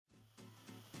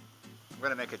I'm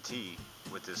going to make a tea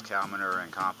with this cow manure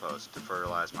and compost to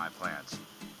fertilize my plants.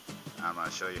 I'm going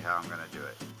to show you how I'm going to do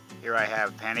it. Here I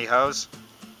have pantyhose.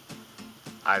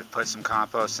 I've put some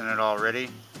compost in it already,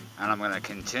 and I'm going to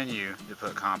continue to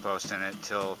put compost in it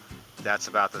till that's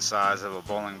about the size of a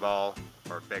bowling ball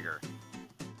or bigger.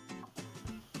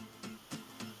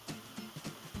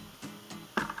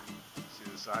 See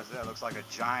the size of that? It looks like a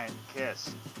giant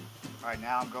kiss. Alright,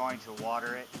 now I'm going to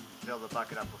water it, fill the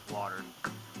bucket up with water.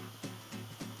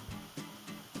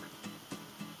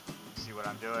 See what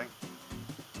I'm doing?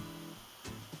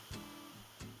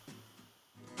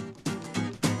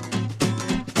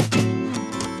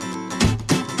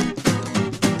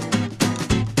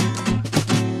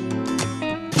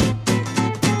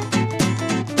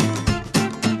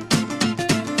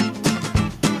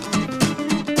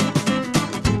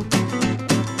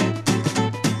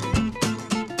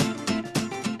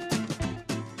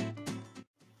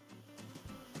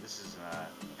 This is an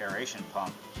aeration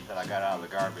pump that I got out of the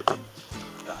garbage.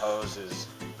 The hose is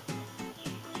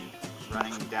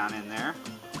running down in there.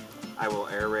 I will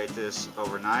aerate this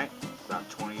overnight, about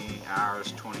 20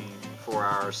 hours, 24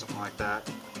 hours, something like that.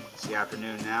 It's the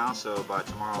afternoon now, so by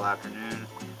tomorrow afternoon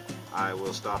I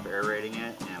will stop aerating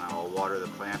it and I will water the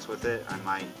plants with it. I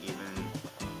might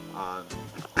even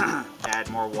add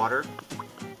more water.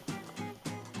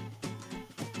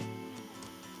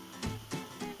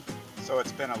 So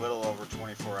it's been a little over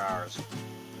 24 hours.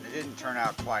 It didn't turn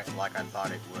out quite like I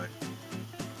thought it would.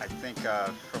 I think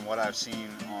from what I've seen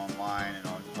online and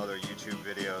on other YouTube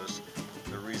videos,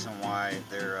 the reason why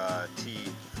their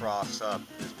tea froths up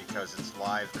is because it's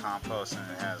live compost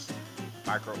and it has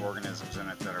microorganisms in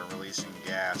it that are releasing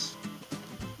gas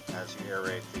as you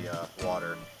aerate the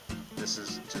water. This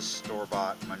is just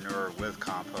store-bought manure with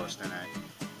compost in it.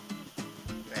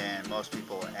 And most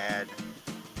people add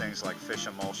things like fish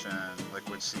emulsion,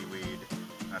 liquid seaweed,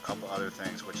 and a couple other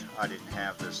things which I didn't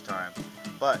have this time.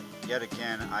 But yet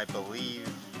again, I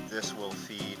believe this will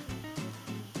feed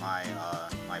my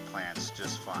my plants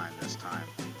just fine this time.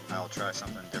 I'll try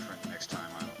something different next time.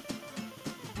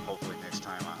 Hopefully next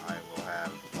time I will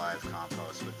have live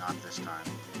compost, but not this time.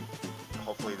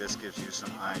 Hopefully this gives you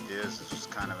some ideas. This was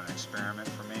kind of an experiment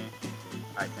for me.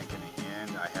 I think in the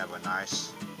end I have a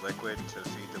nice liquid to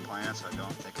feed the plants. I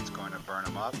don't think it's going to burn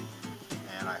them up.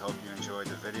 And I hope you enjoyed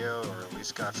the video, or at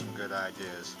least got some good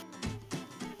ideas.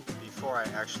 Before I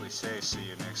actually say see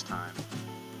you next time,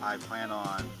 I plan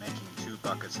on making 2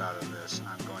 buckets out of this.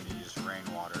 I'm going to use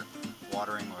rainwater.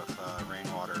 Watering with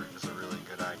rainwater is a really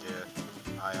good idea.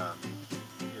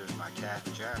 Here's my cat,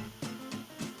 Jack.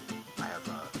 I have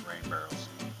rain barrels.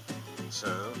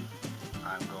 So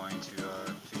I'm going to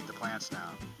feed the plants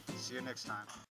now. See you next time.